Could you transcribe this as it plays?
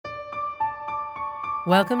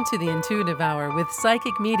Welcome to the Intuitive Hour with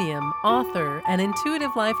psychic medium, author, and intuitive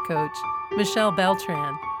life coach, Michelle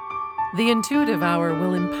Beltran. The Intuitive Hour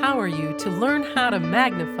will empower you to learn how to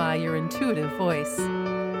magnify your intuitive voice.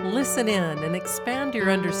 Listen in and expand your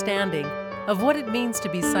understanding of what it means to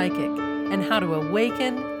be psychic and how to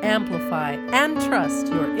awaken, amplify, and trust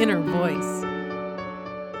your inner voice.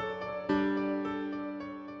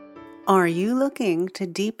 Are you looking to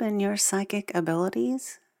deepen your psychic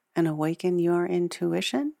abilities and awaken your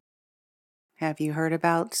intuition? Have you heard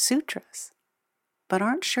about sutras, but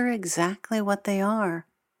aren't sure exactly what they are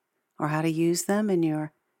or how to use them in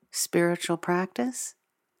your spiritual practice?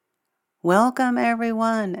 Welcome,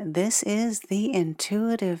 everyone. This is the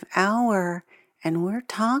Intuitive Hour, and we're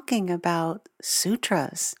talking about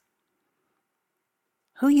sutras.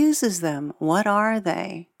 Who uses them? What are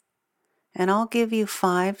they? And I'll give you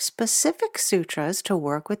 5 specific sutras to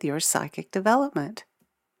work with your psychic development.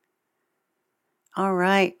 All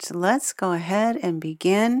right, let's go ahead and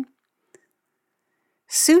begin.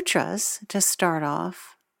 Sutras, to start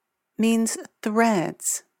off, means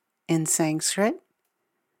threads in Sanskrit.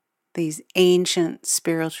 These ancient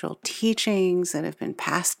spiritual teachings that have been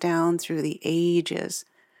passed down through the ages.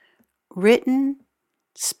 Written,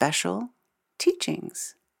 special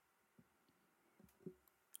teachings.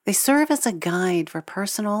 They serve as a guide for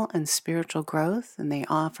personal and spiritual growth, and they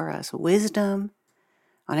offer us wisdom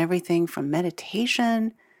on everything from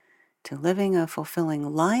meditation to living a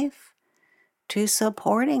fulfilling life to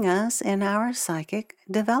supporting us in our psychic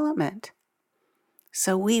development.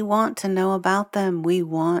 So we want to know about them. We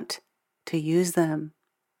want to use them.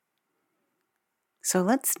 So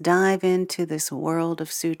let's dive into this world of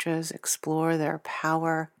sutras, explore their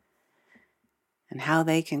power and how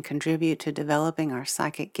they can contribute to developing our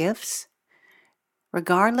psychic gifts.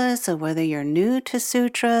 Regardless of whether you're new to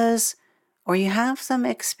sutras or you have some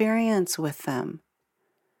experience with them,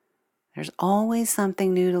 there's always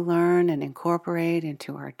something new to learn and incorporate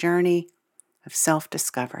into our journey of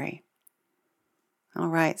self-discovery. All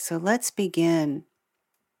right, so let's begin.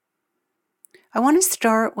 I want to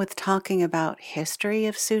start with talking about history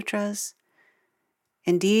of sutras.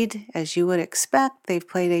 Indeed, as you would expect, they've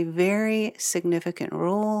played a very significant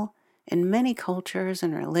role in many cultures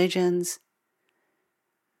and religions.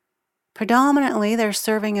 Predominantly, they're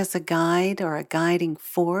serving as a guide or a guiding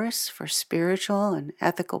force for spiritual and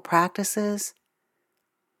ethical practices.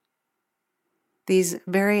 These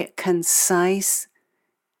very concise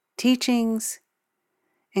teachings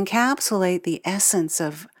encapsulate the essence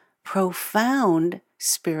of profound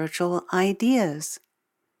spiritual ideas.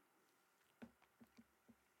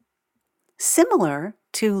 Similar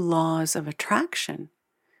to laws of attraction,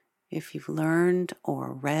 if you've learned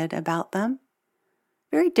or read about them.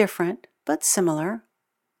 Very different, but similar.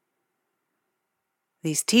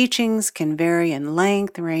 These teachings can vary in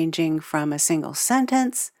length, ranging from a single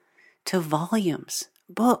sentence to volumes,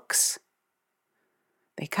 books.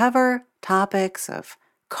 They cover topics of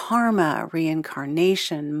karma,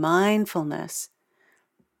 reincarnation, mindfulness,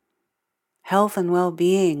 health and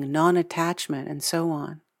well-being, non-attachment, and so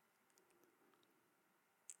on.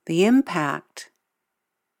 The impact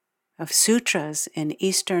of sutras in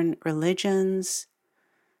Eastern religions,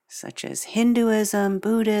 such as Hinduism,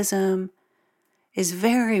 Buddhism, is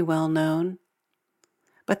very well known,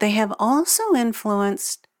 but they have also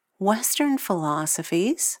influenced Western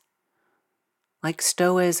philosophies like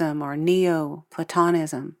Stoicism or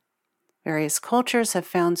Neoplatonism. Various cultures have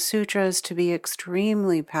found sutras to be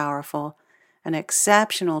extremely powerful, an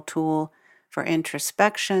exceptional tool for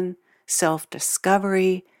introspection,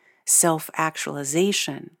 self-discovery,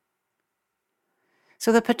 self-actualization.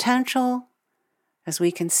 So the potential, as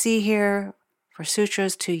we can see here, for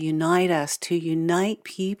sutras to unite us, to unite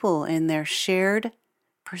people in their shared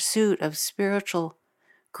pursuit of spiritual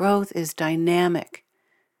growth is dynamic.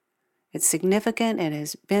 It's significant. It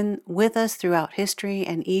has been with us throughout history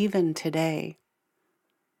and even today.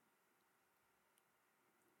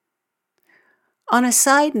 On a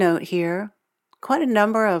side note here, quite a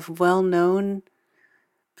number of well-known,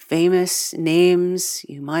 famous names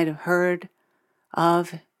you might have heard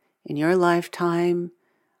of in your lifetime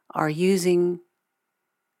are using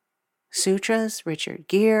sutras. Richard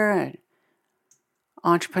Gere and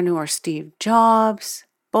entrepreneur Steve Jobs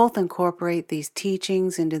both incorporate these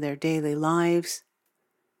teachings into their daily lives.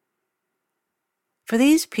 For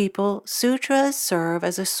these people, sutras serve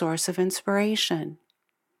as a source of inspiration,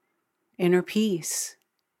 inner peace,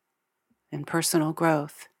 and personal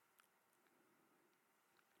growth.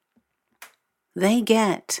 They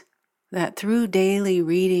get that through daily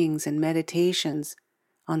readings and meditations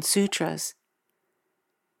on sutras,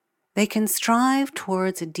 They can strive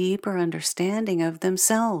towards a deeper understanding of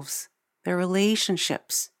themselves, their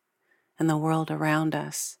relationships, and the world around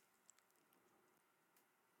us.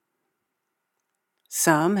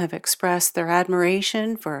 Some have expressed their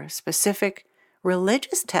admiration for specific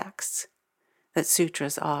religious texts that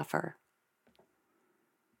sutras offer.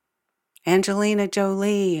 Angelina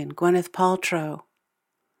Jolie and Gwyneth Paltrow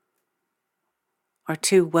are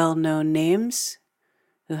two well-known names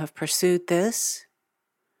who have pursued this.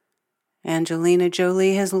 Angelina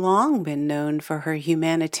Jolie has long been known for her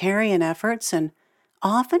humanitarian efforts and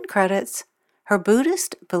often credits her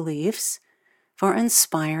Buddhist beliefs for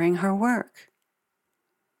inspiring her work.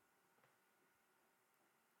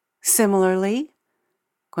 Similarly,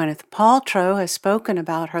 Gwyneth Paltrow has spoken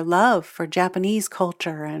about her love for Japanese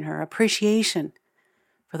culture and her appreciation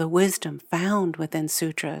for the wisdom found within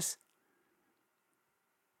sutras.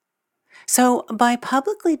 So, by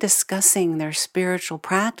publicly discussing their spiritual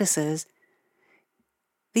practices,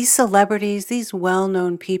 these celebrities, these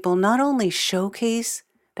well-known people, not only showcase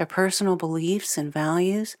their personal beliefs and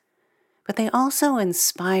values, but they also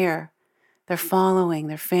inspire their following,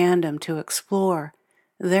 their fandom to explore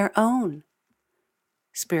their own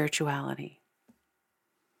spirituality.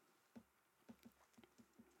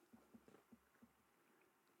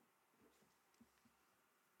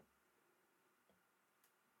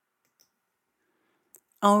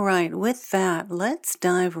 All right, with that, let's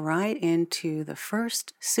dive right into the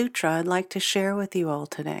first sutra I'd like to share with you all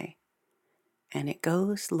today. And it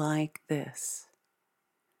goes like this.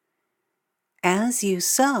 As you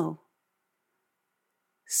sow,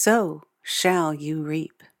 so shall you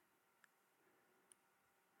reap.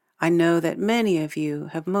 I know that many of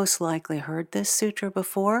you have most likely heard this sutra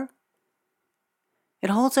before.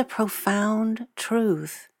 It holds a profound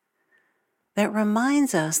truth that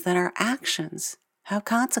reminds us that our actions have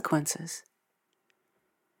consequences.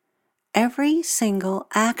 Every single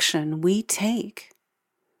action we take,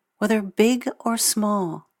 whether big or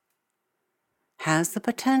small, has the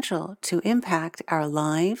potential to impact our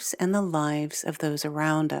lives and the lives of those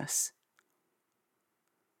around us.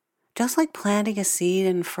 Just like planting a seed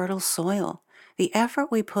in fertile soil, the effort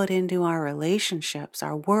we put into our relationships,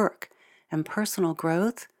 our work, and personal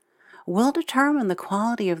growth will determine the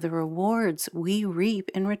quality of the rewards we reap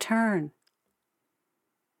in return.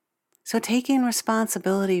 So taking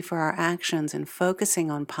responsibility for our actions and focusing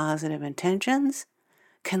on positive intentions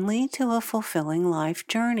can lead to a fulfilling life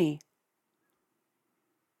journey.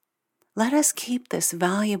 Let us keep this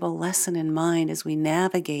valuable lesson in mind as we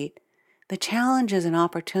navigate the challenges and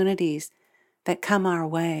opportunities that come our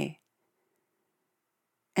way,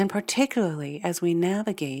 and particularly as we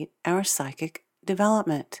navigate our psychic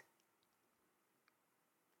development.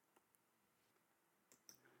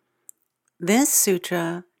 This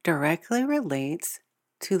sutra directly relates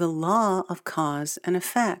to the law of cause and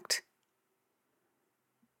effect.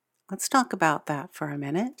 Let's talk about that for a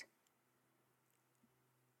minute.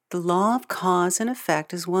 The law of cause and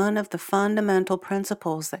effect is one of the fundamental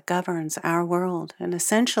principles that governs our world, and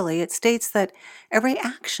essentially it states that every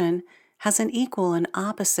action has an equal and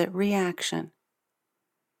opposite reaction.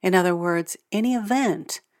 In other words, any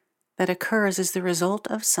event that occurs is the result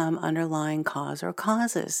of some underlying cause or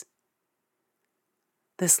causes.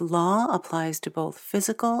 This law applies to both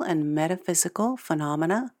physical and metaphysical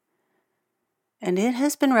phenomena, and it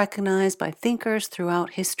has been recognized by thinkers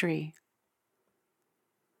throughout history.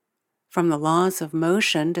 From the laws of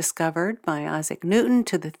motion discovered by Isaac Newton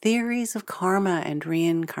to the theories of karma and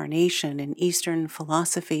reincarnation in Eastern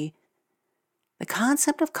philosophy, the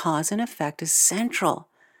concept of cause and effect is central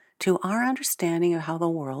to our understanding of how the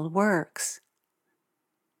world works.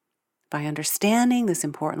 By understanding this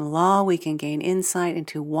important law, we can gain insight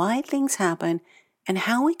into why things happen and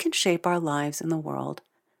how we can shape our lives in the world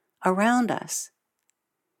around us.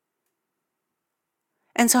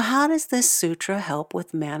 And so how does this sutra help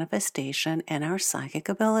with manifestation and our psychic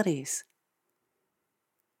abilities?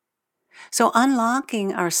 So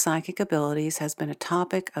unlocking our psychic abilities has been a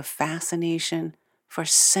topic of fascination for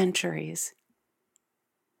centuries.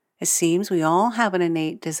 It seems we all have an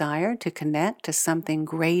innate desire to connect to something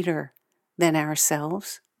greater than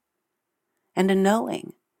ourselves, and a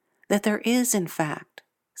knowing that there is, in fact,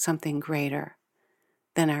 something greater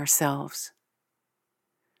than ourselves.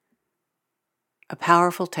 A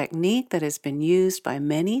powerful technique that has been used by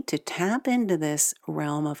many to tap into this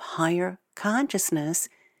realm of higher consciousness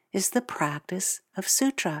is the practice of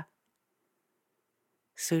sutra.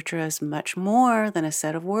 Sutra is much more than a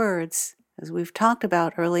set of words, as we've talked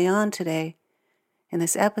about early on today in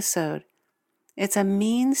this episode. It's a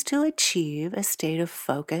means to achieve a state of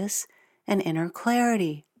focus and inner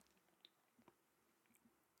clarity.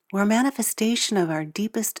 where manifestation of our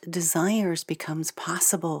deepest desires becomes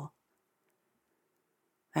possible.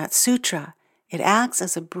 That sutra, it acts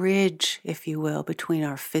as a bridge, if you will, between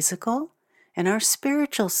our physical and our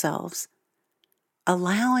spiritual selves,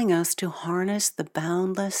 allowing us to harness the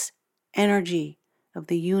boundless energy of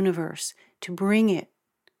the universe, to bring it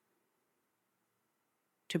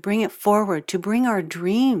forward, to bring our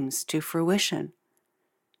dreams to fruition.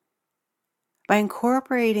 By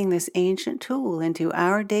incorporating this ancient tool into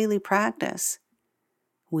our daily practice,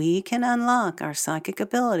 we can unlock our psychic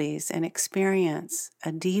abilities and experience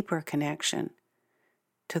a deeper connection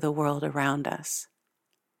to the world around us.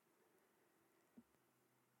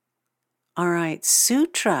 All right,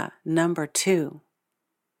 Sutra number 2.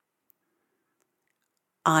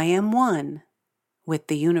 I am one with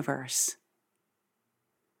the universe.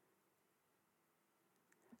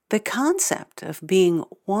 The concept of being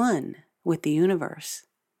one with the universe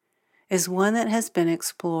is one that has been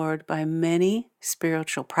explored by many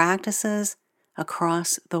spiritual practices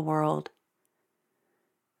across the world.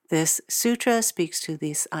 This sutra speaks to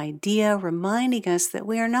this idea, reminding us that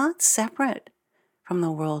we are not separate from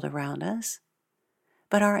the world around us,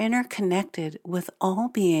 but are interconnected with all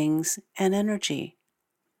beings and energy.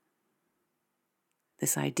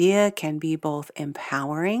 This idea can be both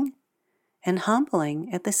empowering and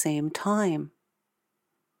humbling at the same time.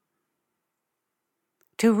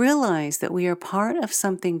 To realize that we are part of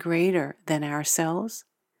something greater than ourselves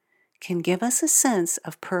can give us a sense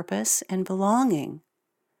of purpose and belonging,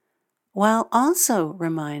 while also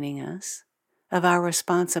reminding us of our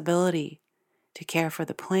responsibility to care for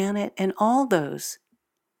the planet and all those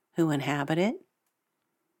who inhabit it.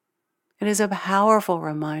 It is a powerful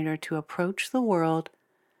reminder to approach the world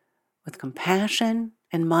with compassion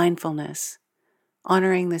and mindfulness,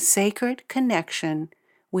 honoring the sacred connection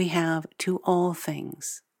we have to all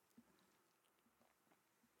things.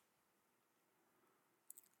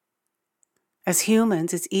 As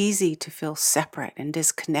humans, it's easy to feel separate and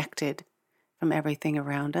disconnected from everything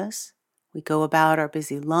around us. We go about our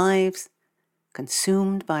busy lives,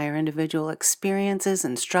 consumed by our individual experiences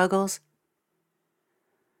and struggles.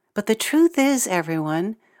 But the truth is,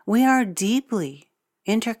 everyone, we are deeply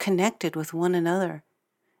interconnected with one another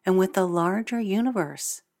and with the larger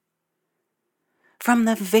universe. From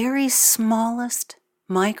the very smallest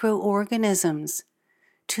microorganisms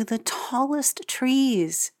to the tallest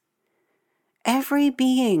trees, every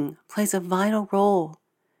being plays a vital role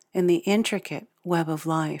in the intricate web of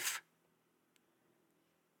life.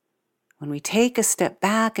 When we take a step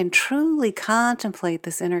back and truly contemplate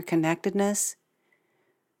this interconnectedness,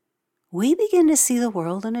 we begin to see the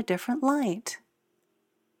world in a different light.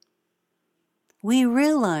 We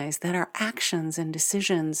realize that our actions and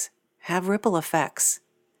decisions have ripple effects,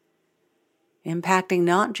 impacting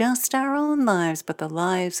not just our own lives, but the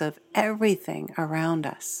lives of everything around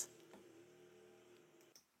us.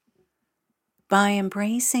 By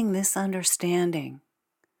embracing this understanding,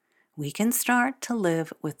 we can start to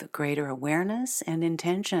live with greater awareness and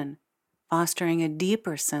intention, fostering a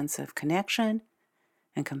deeper sense of connection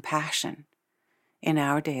and compassion in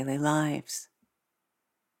our daily lives.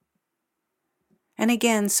 And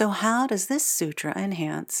again, so how does this sutra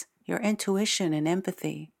enhance your intuition and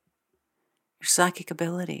empathy, your psychic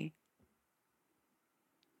ability?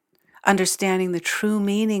 Understanding the true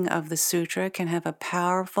meaning of the sutra can have a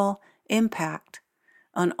powerful impact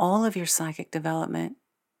on all of your psychic development,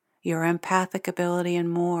 your empathic ability,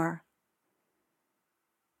 and more.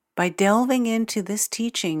 By delving into this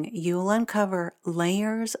teaching, you'll uncover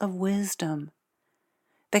layers of wisdom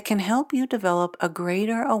that can help you develop a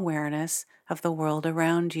greater awareness of the world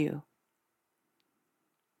around you.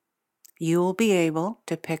 You'll be able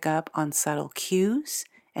to pick up on subtle cues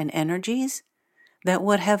and energies that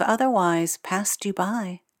would have otherwise passed you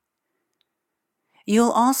by.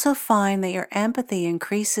 You'll also find that your empathy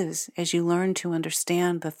increases as you learn to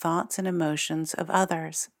understand the thoughts and emotions of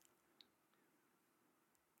others.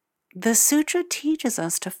 The sutra teaches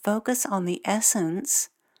us to focus on the essence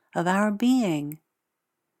of our being.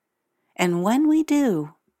 And when we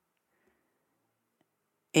do,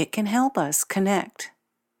 it can help us connect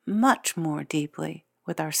much more deeply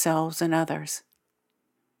with ourselves and others.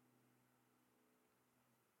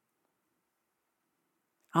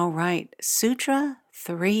 All right, Sutra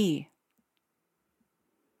 3.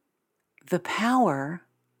 The power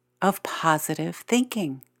of positive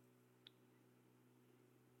thinking.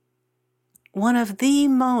 One of the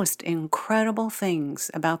most incredible things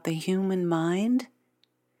about the human mind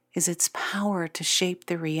is its power to shape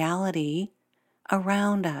the reality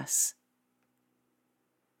around us.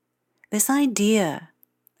 This idea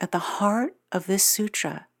at the heart of this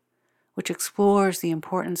sutra which explores the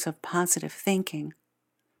importance of positive thinking,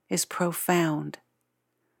 is profound.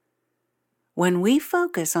 When we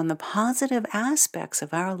focus on the positive aspects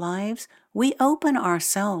of our lives, we open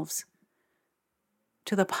ourselves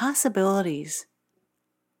to the possibilities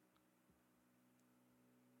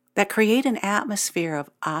that create an atmosphere of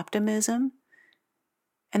optimism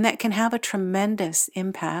and that can have a tremendous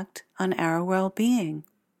impact on our well-being.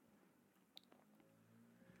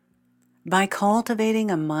 By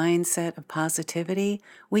cultivating a mindset of positivity,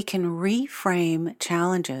 we can reframe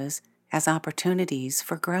challenges as opportunities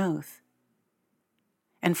for growth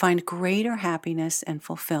and find greater happiness and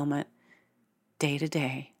fulfillment day to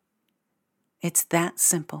day. It's that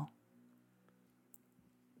simple.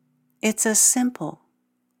 It's a simple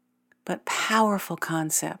but powerful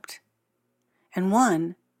concept, and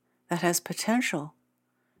one that has potential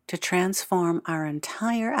to transform our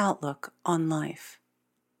entire outlook on life.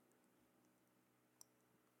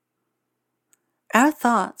 Our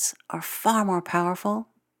thoughts are far more powerful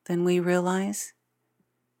than we realize.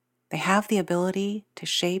 They have the ability to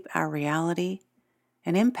shape our reality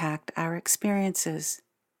and impact our experiences.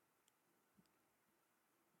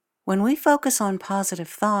 When we focus on positive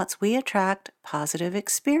thoughts, we attract positive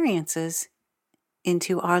experiences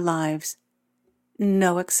into our lives,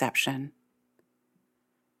 no exception.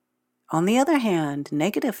 On the other hand,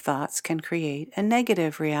 negative thoughts can create a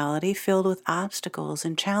negative reality filled with obstacles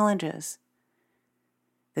and challenges.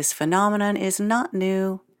 This phenomenon is not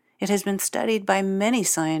new. It has been studied by many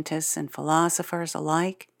scientists and philosophers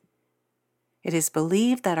alike. It is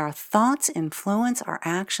believed that our thoughts influence our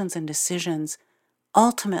actions and decisions,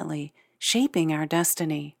 ultimately shaping our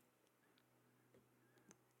destiny.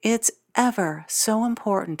 It's ever so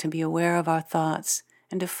important to be aware of our thoughts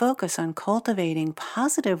and to focus on cultivating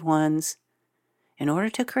positive ones in order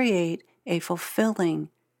to create a fulfilling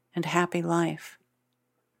and happy life.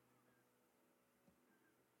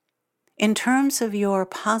 In terms of your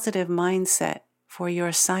positive mindset for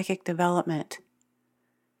your psychic development,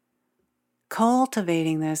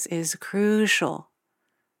 cultivating this is crucial.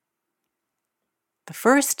 The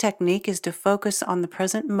first technique is to focus on the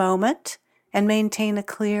present moment and maintain a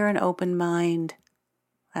clear and open mind.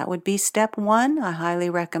 That would be step one. I highly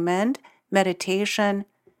recommend meditation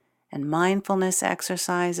and mindfulness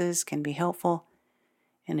exercises can be helpful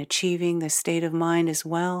in achieving this state of mind as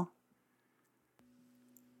well.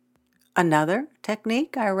 Another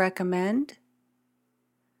technique I recommend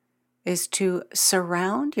is to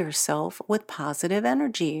surround yourself with positive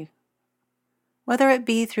energy, whether it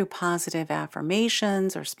be through positive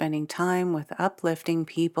affirmations or spending time with uplifting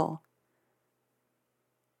people.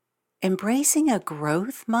 Embracing a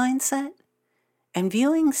growth mindset and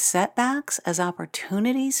viewing setbacks as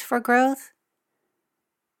opportunities for growth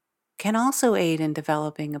can also aid in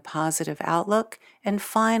developing a positive outlook. And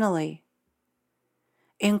finally,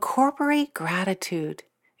 incorporate gratitude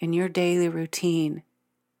in your daily routine.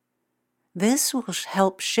 This will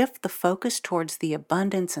help shift the focus towards the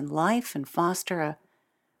abundance in life and foster a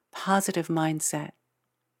positive mindset.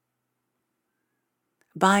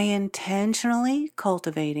 By intentionally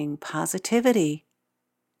cultivating positivity,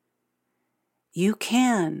 you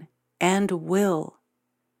can and will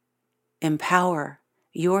empower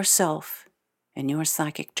yourself and your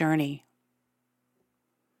psychic journey.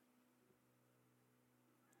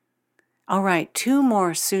 All right, 2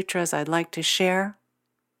 more sutras I'd like to share.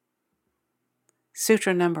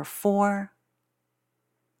 Sutra number 4,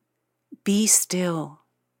 be still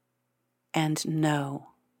and know.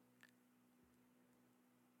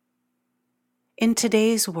 In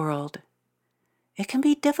today's world, it can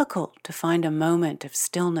be difficult to find a moment of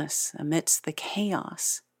stillness amidst the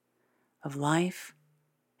chaos of life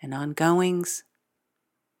and ongoings.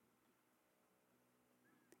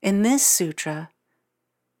 In this sutra,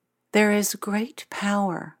 there is great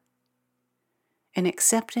power in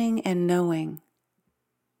accepting and knowing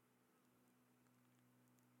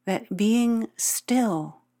that being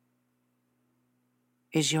still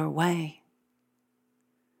is your way.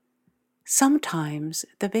 Sometimes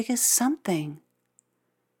the biggest something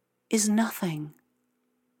is nothing.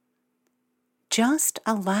 Just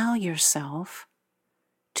allow yourself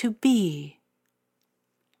to be.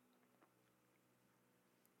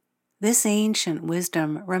 This ancient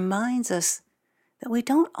wisdom reminds us that we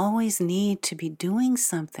don't always need to be doing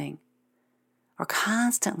something or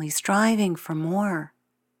constantly striving for more.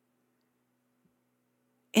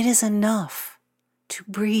 It is enough to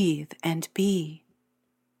breathe and be.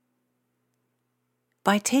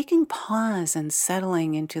 By taking pause and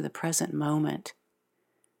settling into the present moment,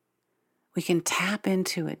 we can tap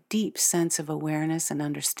into a deep sense of awareness and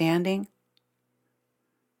understanding.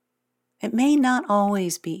 It may not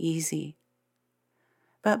always be easy,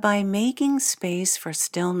 but by making space for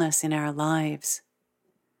stillness in our lives,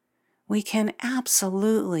 we can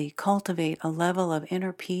absolutely cultivate a level of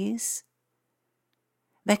inner peace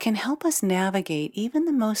that can help us navigate even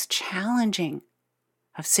the most challenging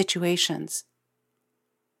of situations.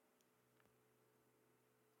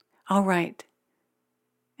 All right,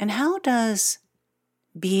 and how does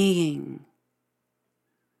being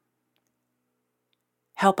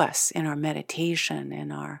help us in our meditation,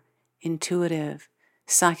 in our intuitive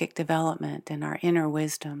psychic development, and our inner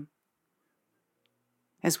wisdom?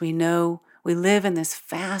 As we know, we live in this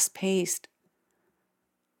fast-paced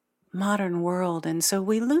modern world, and so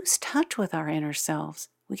we lose touch with our inner selves.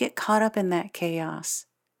 We get caught up in that chaos.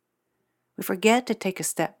 We forget to take a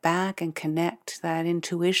step back and connect that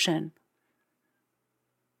intuition.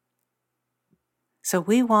 So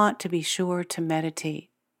we want to be sure to meditate.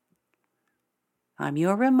 I'm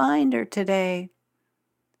your reminder today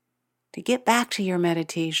to get back to your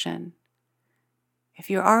meditation. If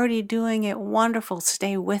you're already doing it, wonderful,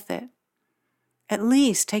 stay with it. At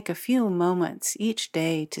least take a few moments each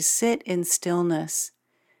day to sit in stillness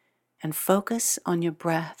and focus on your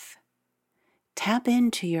breath. Tap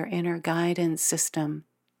into your inner guidance system.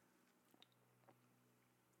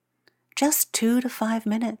 Just 2 to 5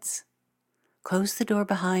 minutes. Close the door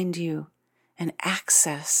behind you and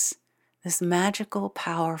access this magical,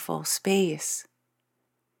 powerful space.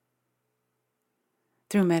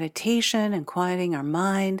 Through meditation and quieting our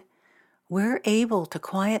mind, we're able to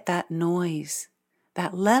quiet that noise,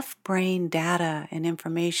 that left brain data and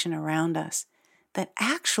information around us that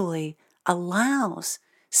actually allows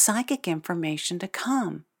psychic information to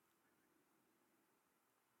come.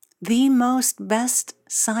 The most best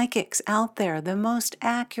psychics out there, the most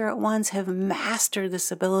accurate ones, have mastered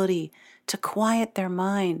this ability to quiet their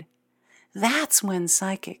mind. That's when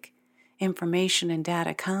psychic information and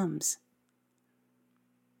data comes.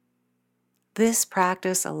 This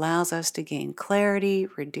practice allows us to gain clarity,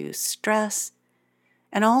 reduce stress,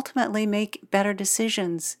 and ultimately make better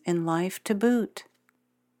decisions in life to boot.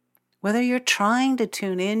 Whether you're trying to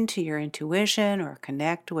tune into your intuition or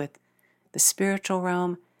connect with the spiritual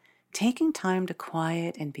realm, taking time to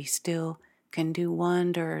quiet and be still can do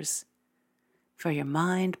wonders for your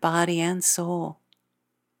mind, body, and soul.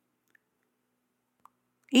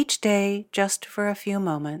 Each day, just for a few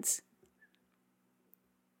moments,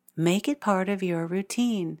 make it part of your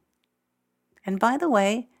routine. And by the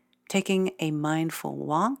way, taking a mindful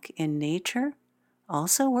walk in nature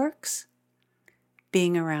also works.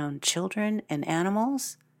 Being around children and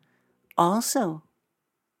animals also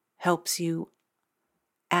helps you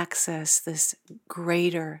access this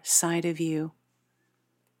greater side of you,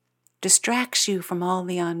 distracts you from all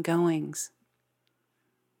the ongoings.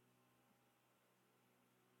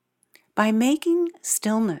 By making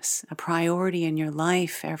stillness a priority in your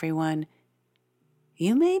life, everyone,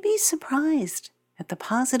 you may be surprised at the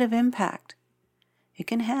positive impact it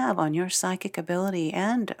can have on your psychic ability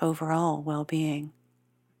and overall well-being.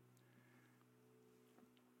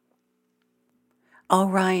 All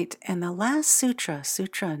right, and the last sutra,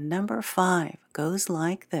 Sutra number 5, goes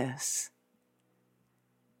like this.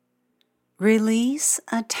 Release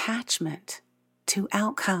attachment to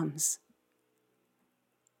outcomes.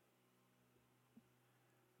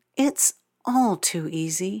 It's all too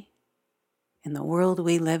easy in the world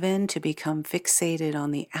we live in to become fixated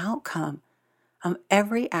on the outcome of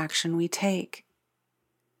every action we take.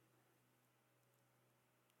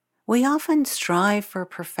 We often strive for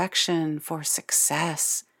perfection, for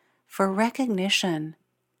success, for recognition.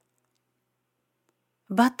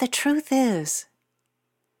 But the truth is,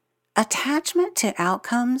 attachment to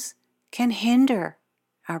outcomes can hinder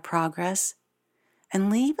our progress and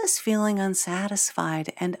leave us feeling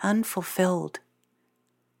unsatisfied and unfulfilled.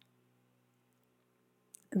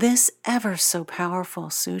 This ever so powerful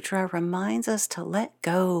sutra reminds us to let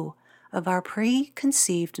go of our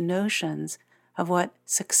preconceived notions of what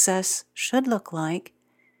success should look like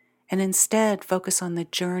and instead focus on the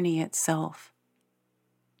journey itself.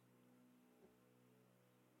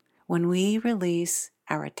 When we release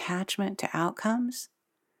our attachment to outcomes,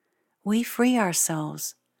 we free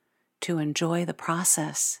ourselves to enjoy the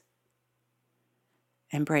process,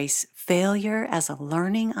 embrace failure as a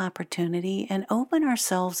learning opportunity, and open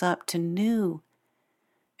ourselves up to new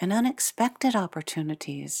and unexpected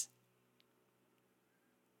opportunities.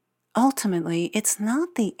 Ultimately, it's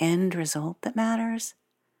not the end result that matters,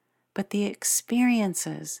 but the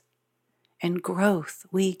experiences and growth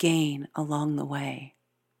we gain along the way.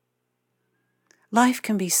 Life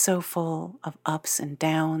can be so full of ups and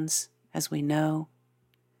downs, as we know,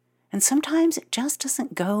 And sometimes it just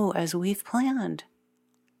doesn't go as we've planned.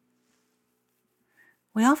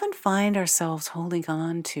 We often find ourselves holding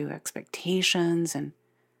on to expectations and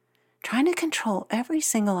trying to control every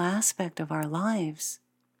single aspect of our lives.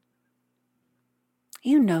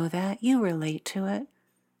 You know that. You relate to it.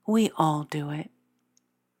 We all do it.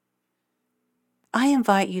 I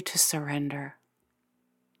invite you to surrender.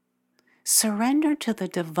 Surrender to the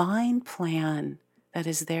divine plan that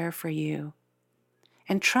is there for you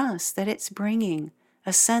and trust that it's bringing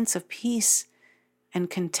a sense of peace and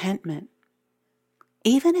contentment,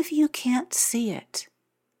 even if you can't see it.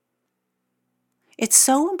 It's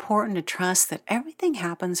so important to trust that everything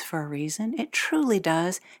happens for a reason. It truly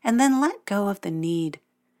does. And then let go of the need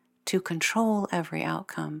to control every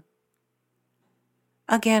outcome.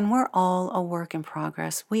 Again, we're all a work in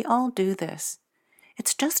progress. We all do this.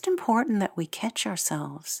 It's just important that we catch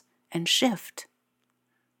ourselves and shift.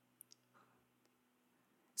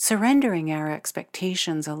 Surrendering our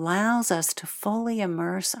expectations allows us to fully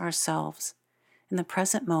immerse ourselves in the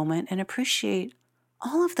present moment and appreciate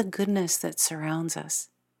all of the goodness that surrounds us.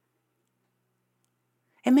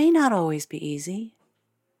 It may not always be easy,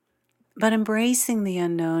 but embracing the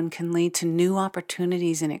unknown can lead to new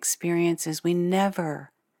opportunities and experiences we never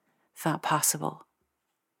thought possible.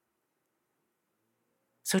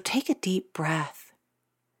 So take a deep breath.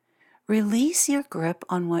 Release your grip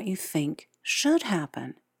on what you think should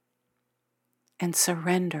happen and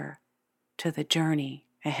surrender to the journey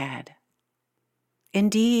ahead.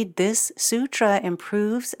 Indeed, this sutra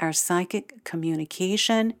improves our psychic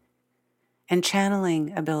communication and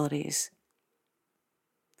channeling abilities.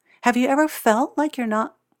 Have you ever felt like you're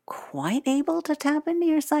not quite able to tap into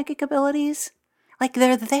your psychic abilities? Like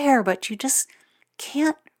they're there, but you just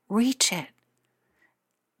can't reach it.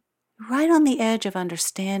 Right on the edge of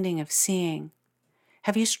understanding, of seeing.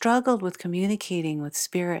 Have you struggled with communicating with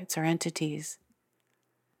spirits or entities?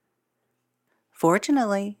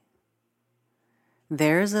 Fortunately,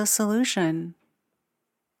 there's a solution,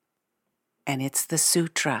 and it's the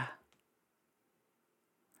Sutra.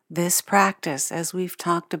 This practice, as we've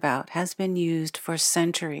talked about, has been used for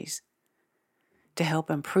centuries to help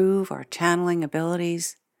improve our channeling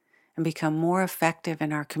abilities and become more effective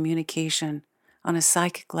in our communication on a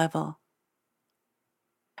psychic level.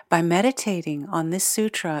 By meditating on this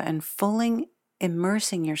sutra and fully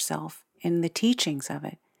immersing yourself in the teachings of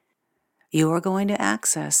it, you are going to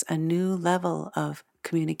access a new level of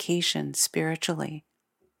communication spiritually.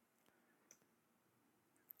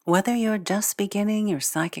 Whether you're just beginning your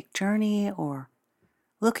psychic journey or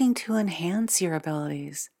looking to enhance your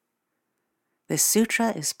abilities, this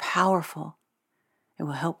sutra is powerful. It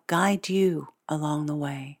will help guide you along the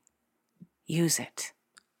way. Use it.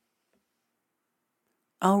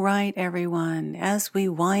 All right, everyone, as we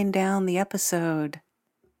wind down the episode,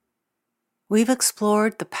 we've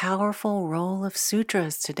explored the powerful role of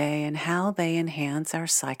sutras today and how they enhance our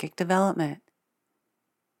psychic development.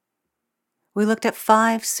 We looked at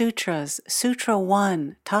 5 sutras. Sutra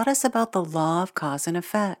 1 taught us about the law of cause and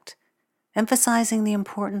effect, emphasizing the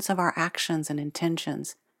importance of our actions and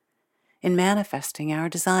intentions in manifesting our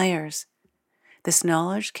desires. This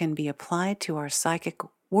knowledge can be applied to our psychic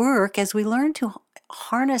work as we learn to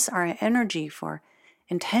harness our energy for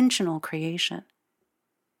intentional creation.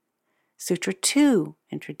 Sutra 2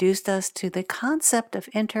 introduced us to the concept of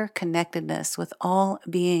interconnectedness with all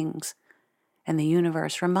beings and the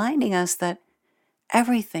universe, reminding us that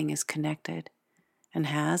everything is connected and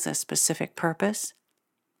has a specific purpose.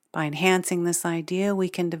 By enhancing this idea, we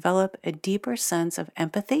can develop a deeper sense of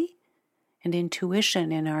empathy and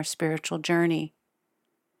intuition in our spiritual journey.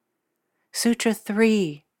 Sutra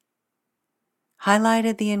 3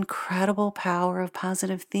 highlighted the incredible power of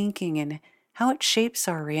positive thinking and how it shapes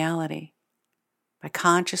our reality. By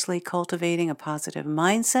consciously cultivating a positive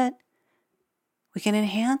mindset, we can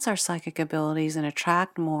enhance our psychic abilities and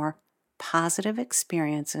attract more positive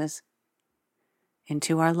experiences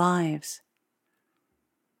into our lives.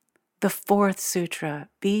 The 4th sutra,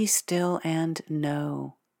 Be Still and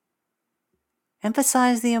Know,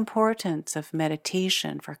 emphasized the importance of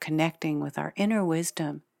meditation for connecting with our inner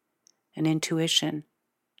wisdom and intuition.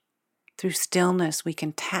 Through stillness, we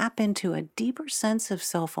can tap into a deeper sense of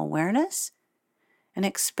self-awareness and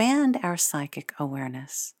expand our psychic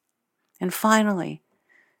awareness. And finally,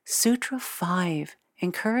 Sutra 5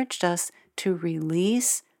 encouraged us to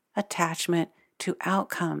release attachment to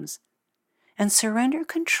outcomes and surrender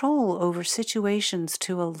control over situations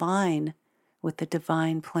to align with the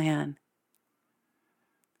divine plan.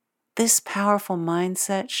 This powerful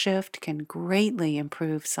mindset shift can greatly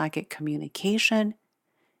improve psychic communication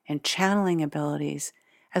and channeling abilities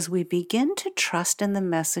as we begin to trust in the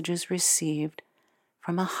messages received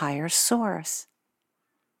from a higher source.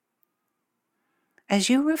 As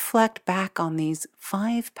you reflect back on these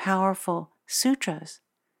 5 powerful sutras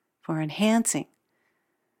for enhancing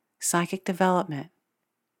psychic development,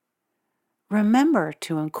 remember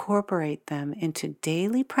to incorporate them into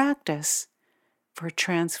daily practice for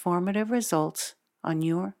transformative results on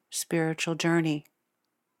your spiritual journey.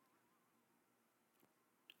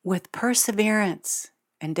 With perseverance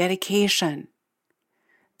and dedication,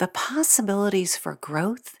 the possibilities for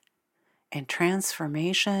growth and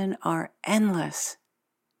transformation are endless.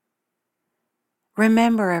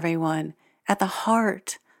 Remember, everyone, at the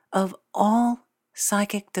heart of all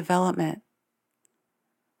psychic development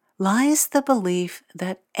lies the belief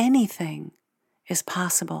that anything is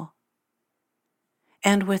possible.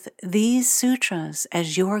 And with these sutras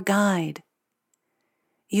as your guide,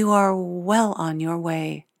 you are well on your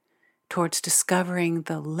way towards discovering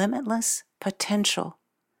the limitless potential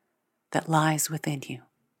that lies within you.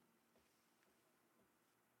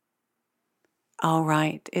 All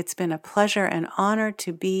right, it's been a pleasure and honor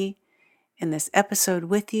to be in this episode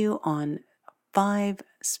with you on 5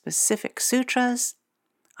 specific sutras.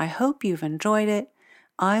 I hope you've enjoyed it.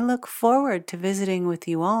 I look forward to visiting with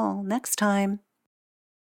you all next time.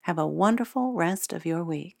 Have a wonderful rest of your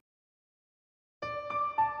week.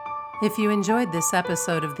 If you enjoyed this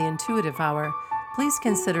episode of the Intuitive Hour, please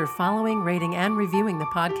consider following, rating, and reviewing the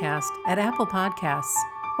podcast at Apple Podcasts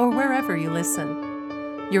or wherever you listen.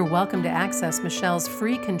 You're welcome to access Michelle's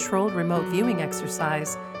free controlled remote viewing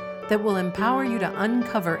exercise that will empower you to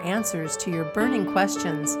uncover answers to your burning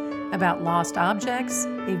questions about lost objects,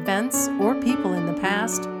 events, or people in the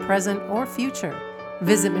past, present, or future.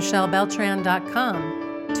 Visit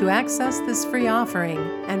michellebeltran.com to access this free offering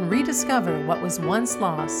and rediscover what was once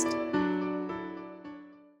lost.